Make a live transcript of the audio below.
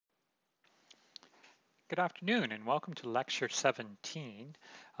Good afternoon and welcome to Lecture 17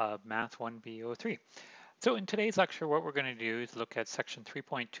 of Math 1B03. So in today's lecture, what we're going to do is look at Section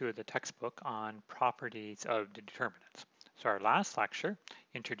 3.2 of the textbook on properties of the determinants. So our last lecture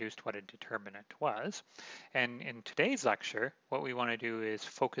introduced what a determinant was. And in today's lecture, what we want to do is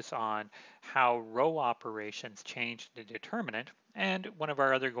focus on how row operations change the determinant. And one of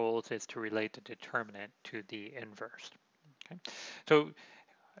our other goals is to relate the determinant to the inverse. Okay? So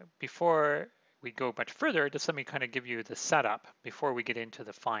before we go much further, just let me kind of give you the setup before we get into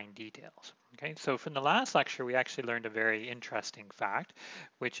the fine details. Okay, so from the last lecture, we actually learned a very interesting fact,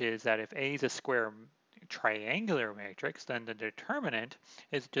 which is that if A is a square triangular matrix, then the determinant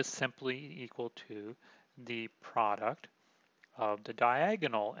is just simply equal to the product of the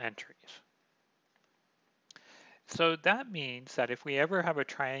diagonal entries. So that means that if we ever have a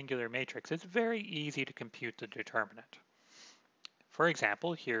triangular matrix, it's very easy to compute the determinant. For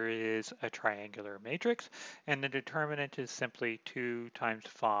example, here is a triangular matrix, and the determinant is simply 2 times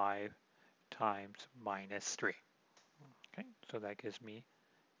 5 times minus 3. Okay, so that gives me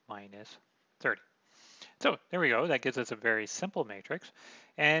minus 30. So there we go. That gives us a very simple matrix.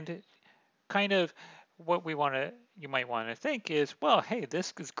 And kind of what you might want to think is, well, hey,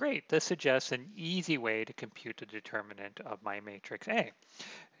 this is great. This suggests an easy way to compute the determinant of my matrix A.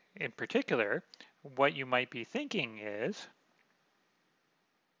 In particular, what you might be thinking is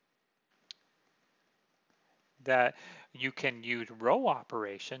that you can use row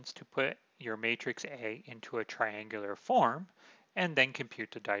operations to put your matrix A into a triangular form and then compute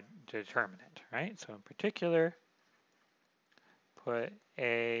the determinant, right? So in particular, put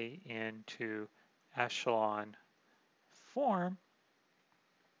A into echelon form,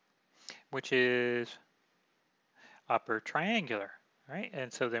 which is upper triangular, right?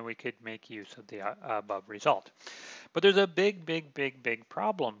 And so then we could make use of the above result. But there's a big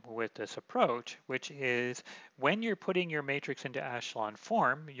problem with this approach, which is when you're putting your matrix into echelon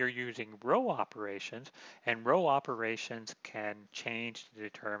form, you're using row operations, and row operations can change the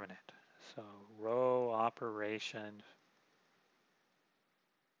determinant. So row operations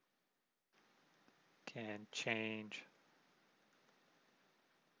can change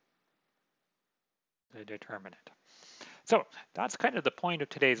the determinant. So that's kind of the point of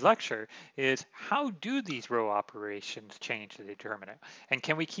today's lecture is how do these row operations change the determinant? And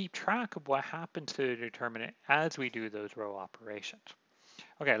can we keep track of what happens to the determinant as we do those row operations?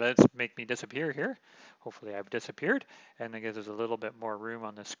 Okay, let's make me disappear here. Hopefully I've disappeared, and that gives us a little bit more room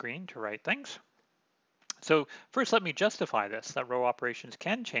on the screen to write things. So first let me justify this, that row operations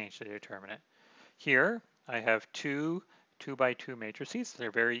can change the determinant. Here I have two 2x2 matrices.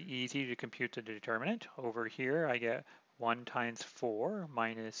 They're very easy to compute the determinant. Over here I get 1 times 4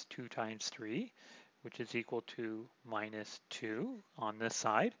 minus 2 times 3, which is equal to minus 2 on this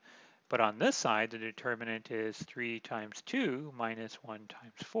side. But on this side, the determinant is 3 times 2 minus 1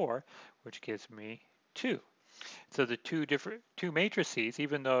 times 4, which gives me 2. So the two matrices,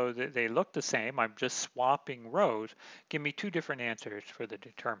 even though they look the same, I'm just swapping rows, give me two different answers for the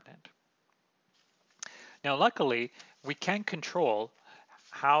determinant. Now, luckily, we can control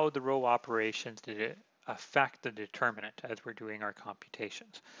how the row operations affect the determinant as we're doing our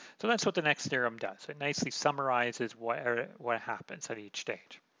computations. So that's what the next theorem does. It nicely summarizes what happens at each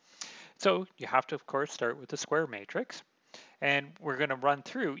stage. So you have to, of course, start with the square matrix, and we're going to run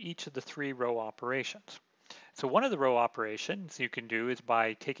through each of the 3 row operations. So one of the row operations you can do is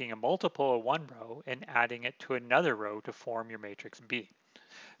by taking a multiple of one row and adding it to another row to form your matrix B.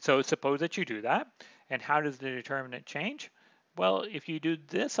 So suppose that you do that, and how does the determinant change? Well, if you do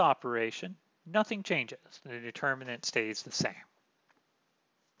this operation, nothing changes. The determinant stays the same.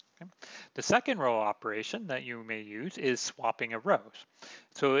 Okay. The second row operation that you may use is swapping of rows.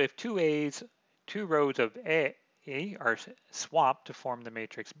 So if two rows of A are swapped to form the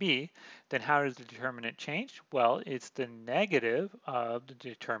matrix B, then how does the determinant change? Well, it's the negative of the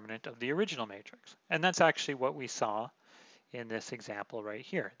determinant of the original matrix. And that's actually what we saw in this example right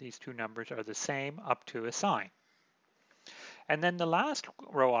here. These two numbers are the same up to a sign. And then the last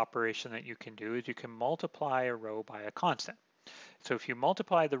row operation that you can do is you can multiply a row by a constant. So if you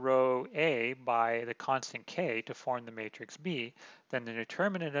multiply the row A by the constant K to form the matrix B, then the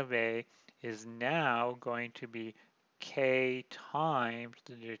determinant of A is now going to be K times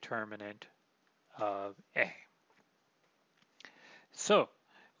the determinant of A. So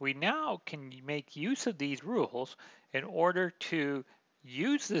we now can make use of these rules in order to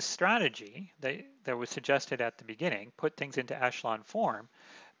use this strategy that was suggested at the beginning, put things into echelon form,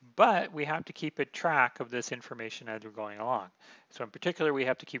 but we have to keep a track of this information as we're going along. So in particular, we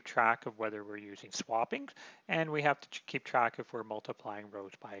have to keep track of whether we're using swappings, and we have to keep track if we're multiplying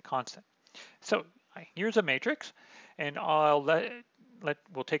rows by a constant. So here's a matrix, and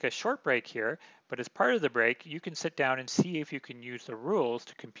we'll take a short break here, but as part of the break, you can sit down and see if you can use the rules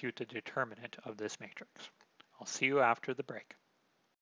to compute the determinant of this matrix. I'll see you after the break.